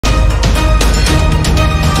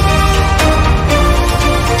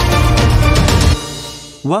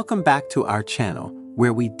Welcome back to our channel,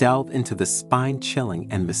 where we delve into the spine-chilling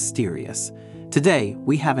and mysterious. Today,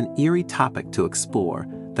 we have an eerie topic to explore: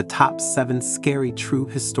 the top 7 scary true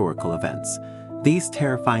historical events. These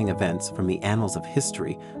terrifying events from the annals of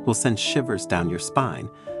history will send shivers down your spine,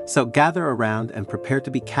 so gather around and prepare to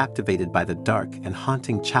be captivated by the dark and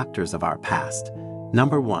haunting chapters of our past.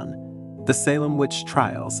 Number 1. The Salem Witch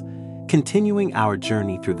Trials. Continuing our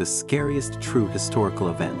journey through the scariest true historical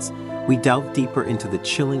events, we delve deeper into the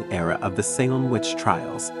chilling era of the Salem Witch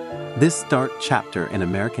Trials. This dark chapter in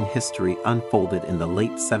American history unfolded in the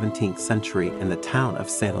late 17th century in the town of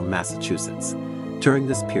Salem, Massachusetts. During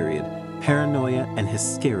this period, paranoia and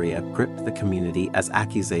hysteria gripped the community as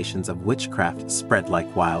accusations of witchcraft spread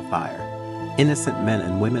like wildfire. Innocent men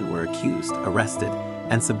and women were accused, arrested,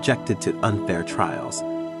 and subjected to unfair trials.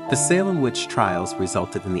 The Salem Witch Trials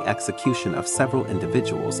resulted in the execution of several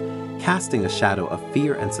individuals, casting a shadow of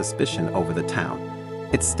fear and suspicion over the town.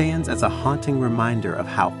 It stands as a haunting reminder of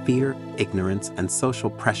how fear, ignorance, and social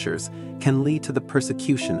pressures can lead to the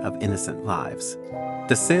persecution of innocent lives.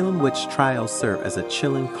 The Salem Witch Trials serve as a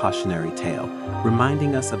chilling cautionary tale,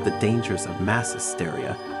 reminding us of the dangers of mass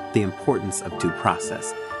hysteria, the importance of due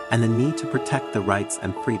process, and the need to protect the rights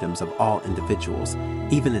and freedoms of all individuals,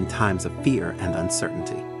 even in times of fear and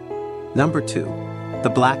uncertainty. Number 2.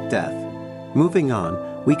 The Black Death. Moving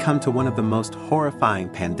on, we come to one of the most horrifying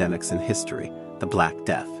pandemics in history, the Black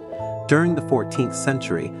Death. During the 14th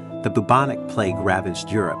century, the bubonic plague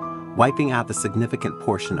ravaged Europe, wiping out a significant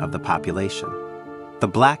portion of the population. The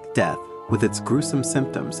Black Death, with its gruesome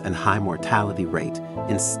symptoms and high mortality rate,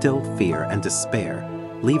 instilled fear and despair,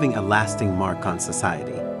 leaving a lasting mark on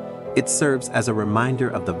society. It serves as a reminder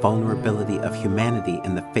of the vulnerability of humanity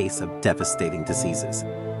in the face of devastating diseases.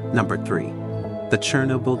 Number 3. The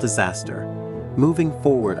Chernobyl Disaster. Moving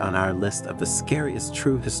forward on our list of the scariest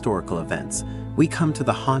true historical events, we come to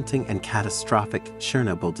the haunting and catastrophic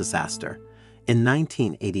Chernobyl disaster. In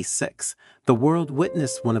 1986, the world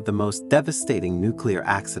witnessed one of the most devastating nuclear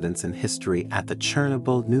accidents in history at the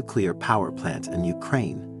Chernobyl nuclear power plant in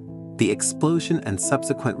Ukraine. The explosion and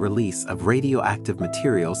subsequent release of radioactive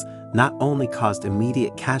materials not only caused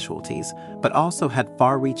immediate casualties, but also had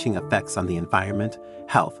far-reaching effects on the environment,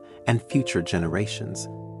 health, and future generations.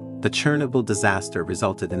 The Chernobyl disaster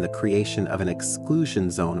resulted in the creation of an exclusion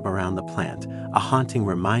zone around the plant, a haunting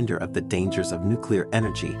reminder of the dangers of nuclear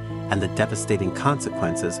energy and the devastating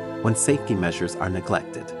consequences when safety measures are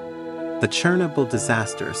neglected. The Chernobyl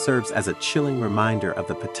disaster serves as a chilling reminder of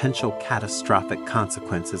the potential catastrophic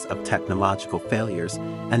consequences of technological failures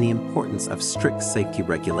and the importance of strict safety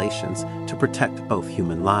regulations to protect both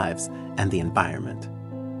human lives and the environment.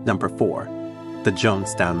 Number 4. The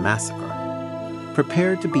Jonestown Massacre.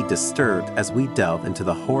 Prepare to be disturbed as we delve into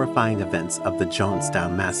the horrifying events of the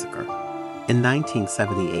Jonestown Massacre. In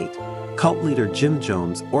 1978, cult leader Jim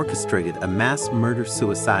Jones orchestrated a mass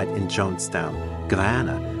murder-suicide in Jonestown,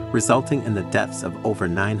 Guyana, resulting in the deaths of over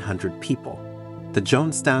 900 people. The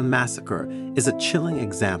Jonestown Massacre is a chilling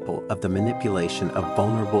example of the manipulation of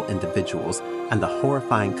vulnerable individuals and the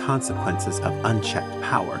horrifying consequences of unchecked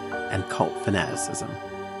power and cult fanaticism.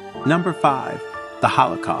 Number 5. The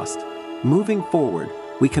Holocaust. Moving forward,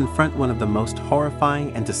 we confront one of the most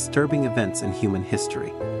horrifying and disturbing events in human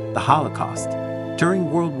history, the Holocaust.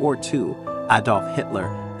 During World War II, Adolf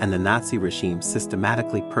Hitler and the Nazi regime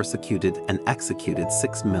systematically persecuted and executed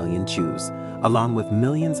 6 million Jews, along with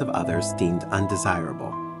millions of others deemed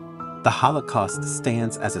undesirable. The Holocaust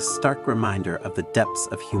stands as a stark reminder of the depths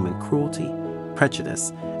of human cruelty,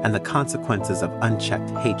 prejudice, and the consequences of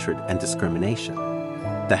unchecked hatred and discrimination.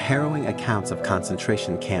 The harrowing accounts of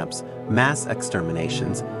concentration camps, mass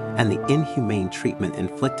exterminations, and the inhumane treatment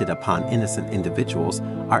inflicted upon innocent individuals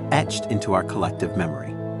are etched into our collective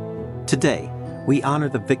memory. Today, we honor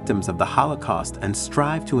the victims of the Holocaust and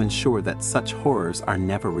strive to ensure that such horrors are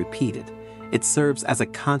never repeated. It serves as a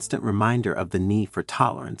constant reminder of the need for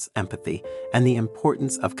tolerance, empathy, and the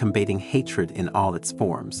importance of combating hatred in all its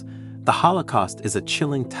forms. The Holocaust is a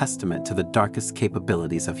chilling testament to the darkest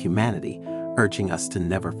capabilities of humanity, urging us to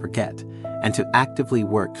never forget, and to actively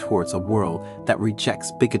work towards a world that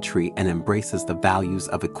rejects bigotry and embraces the values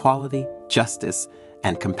of equality, justice,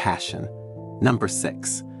 and compassion. Number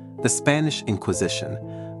 6. The Spanish Inquisition.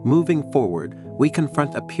 Moving forward, we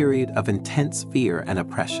confront a period of intense fear and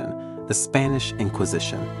oppression, the Spanish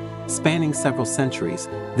Inquisition. Spanning several centuries,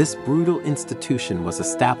 this brutal institution was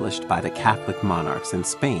established by the Catholic monarchs in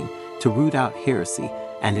Spain to root out heresy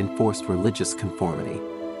and enforce religious conformity.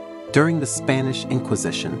 During the Spanish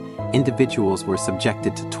Inquisition, individuals were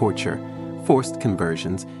subjected to torture, forced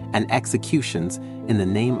conversions, and executions in the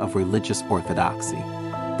name of religious orthodoxy.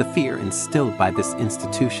 The fear instilled by this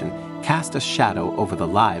institution cast a shadow over the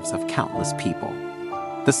lives of countless people.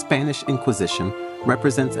 The Spanish Inquisition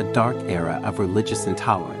represents a dark era of religious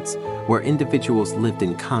intolerance, where individuals lived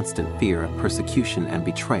in constant fear of persecution and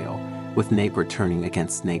betrayal, with neighbor turning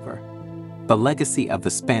against neighbor. The legacy of the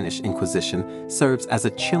Spanish Inquisition serves as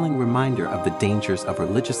a chilling reminder of the dangers of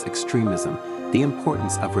religious extremism, the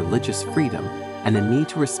importance of religious freedom, and the need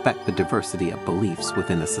to respect the diversity of beliefs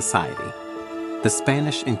within a society. The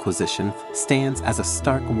Spanish Inquisition stands as a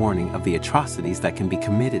stark warning of the atrocities that can be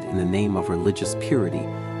committed in the name of religious purity,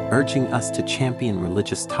 urging us to champion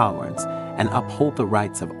religious tolerance and uphold the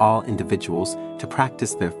rights of all individuals to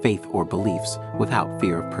practice their faith or beliefs without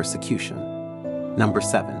fear of persecution. Number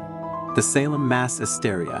 7. The Salem Mass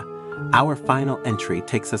Hysteria. Our final entry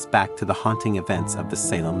takes us back to the haunting events of the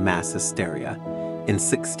Salem Mass Hysteria. In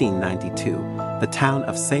 1692, the town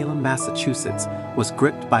of Salem, Massachusetts, was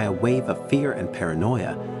gripped by a wave of fear and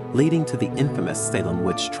paranoia, leading to the infamous Salem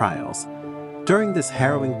witch trials. During this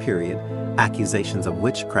harrowing period, accusations of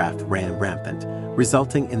witchcraft ran rampant,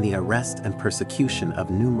 resulting in the arrest and persecution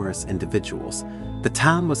of numerous individuals. The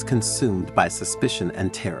town was consumed by suspicion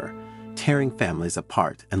and terror, tearing families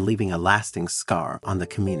apart and leaving a lasting scar on the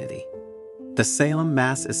community. The Salem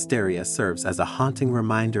Mass Hysteria serves as a haunting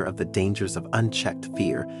reminder of the dangers of unchecked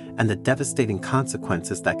fear and the devastating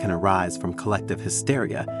consequences that can arise from collective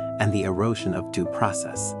hysteria and the erosion of due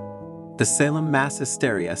process. The Salem Mass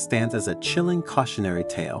Hysteria stands as a chilling cautionary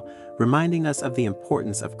tale, reminding us of the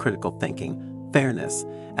importance of critical thinking, fairness,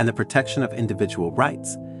 and the protection of individual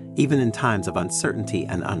rights, even in times of uncertainty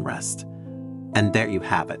and unrest. And there you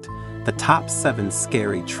have it, the top 7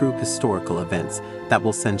 scary true historical events that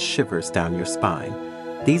will send shivers down your spine.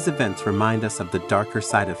 These events remind us of the darker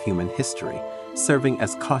side of human history, serving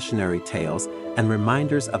as cautionary tales and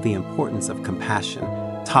reminders of the importance of compassion,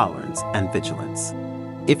 tolerance, and vigilance.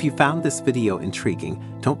 If you found this video intriguing,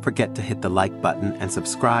 don't forget to hit the like button and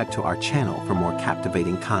subscribe to our channel for more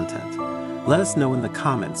captivating content. Let us know in the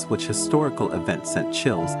comments which historical event sent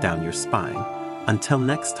chills down your spine. Until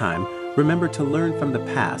next time, remember to learn from the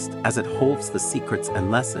past as it holds the secrets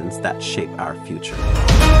and lessons that shape our future.